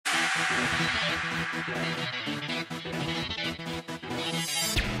DRDO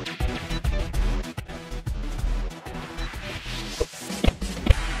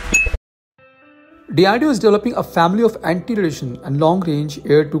is developing a family of anti-radiation and long-range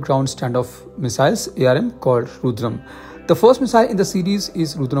air-to-ground standoff missiles (ARM) called Rudram. The first missile in the series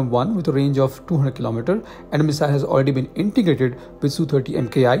is Rudram-1 with a range of 200 km, and the missile has already been integrated with Su-30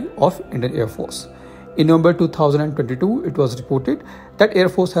 MKI of Indian Air Force. In November 2022, it was reported that Air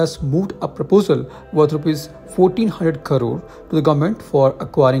Force has moved a proposal worth Rs 1400 crore to the government for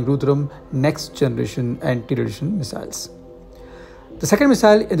acquiring Rudram next generation anti-radiation missiles. The second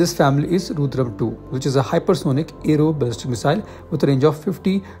missile in this family is Rudram-2, which is a hypersonic aero-ballistic missile with a range of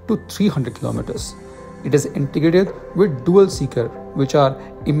 50 to 300 km. It is integrated with dual seeker, which are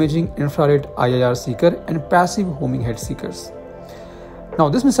imaging infrared IIR seeker and passive homing head seekers. Now,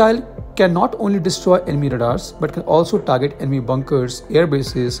 this missile can not only destroy enemy radars but can also target enemy bunkers, air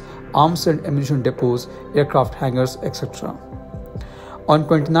bases, arms and ammunition depots, aircraft hangars, etc. On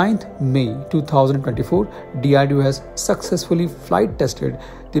 29th May 2024, DRDO has successfully flight tested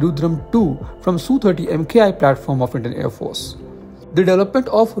the Rudram-2 from Su-30 MKI platform of Indian Air Force. The development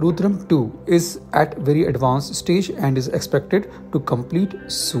of Rudram-2 is at very advanced stage and is expected to complete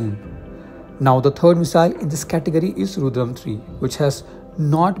soon. Now, the third missile in this category is Rudram-3, which has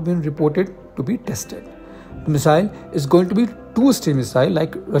not been reported to be tested. The missile is going to be two-stage missile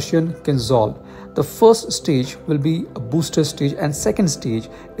like Russian Kinzhal. The first stage will be a booster stage and second stage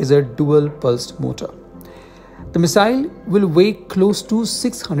is a dual pulsed motor. The missile will weigh close to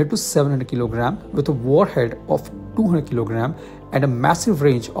 600 to 700 kg with a warhead of 200 kg and a massive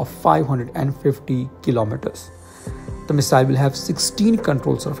range of 550 km. The missile will have 16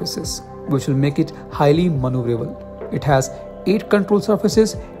 control surfaces, which will make it highly maneuverable. It has 8 control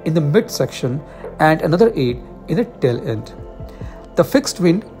surfaces in the midsection and another 8 in the tail end. The fixed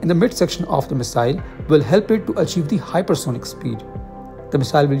wing in the midsection of the missile will help it to achieve the hypersonic speed. The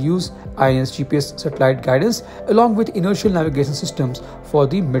missile will use INS GPS satellite guidance along with inertial navigation systems for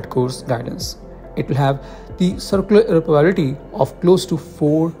the mid-course guidance. It will have the circular irreparability of close to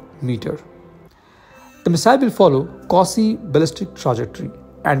 4 meters. The missile will follow quasi-ballistic trajectory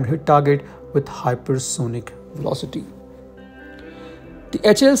and will hit target with hypersonic velocity. The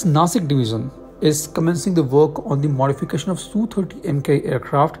HAL's Nasik division is commencing the work on the modification of Su-30 MKI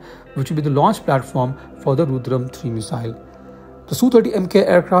aircraft, which will be the launch platform for the Rudram-3 missile. The Su-30 MKI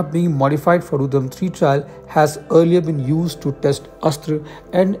aircraft being modified for Rudram-3 trial has earlier been used to test Astra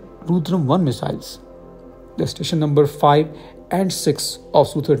and Rudram-1 missiles. The station number 5 and 6 of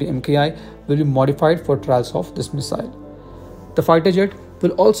Su-30 MKI will be modified for trials of this missile. The fighter jet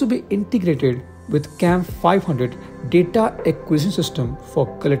will also be integrated with CAM 500 data acquisition system for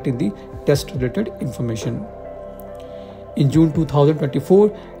collecting the test-related information. In June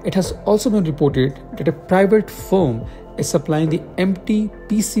 2024, it has also been reported that a private firm is supplying the empty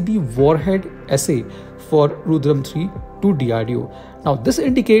PCB warhead assay for Rudram-3 to DRDO. Now, this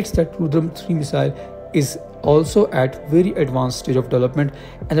indicates that Rudram-3 missile is also at very advanced stage of development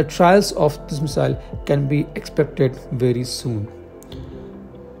and the trials of this missile can be expected very soon.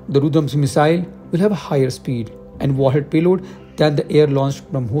 The Rudram-3 missile will have a higher speed and warhead payload than the air-launched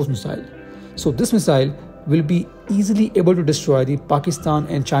BrahMos missile. So this missile will be easily able to destroy the Pakistan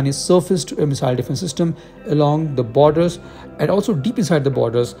and Chinese surface-to-air missile defense system along the borders and also deep inside the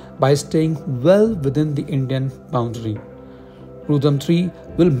borders by staying well within the Indian boundary.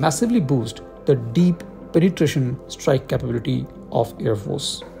 Rudram-3 will massively boost the deep penetration strike capability of Air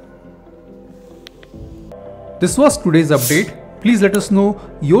Force. This was today's update. Please let us know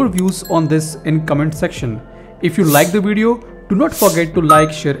your views on this in comment section. If you like the video, do not forget to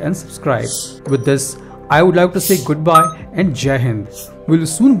like, share and subscribe. With this, I would like to say goodbye and Jai Hind. We'll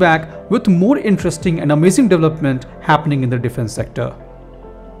soon back with more interesting and amazing development happening in the defense sector.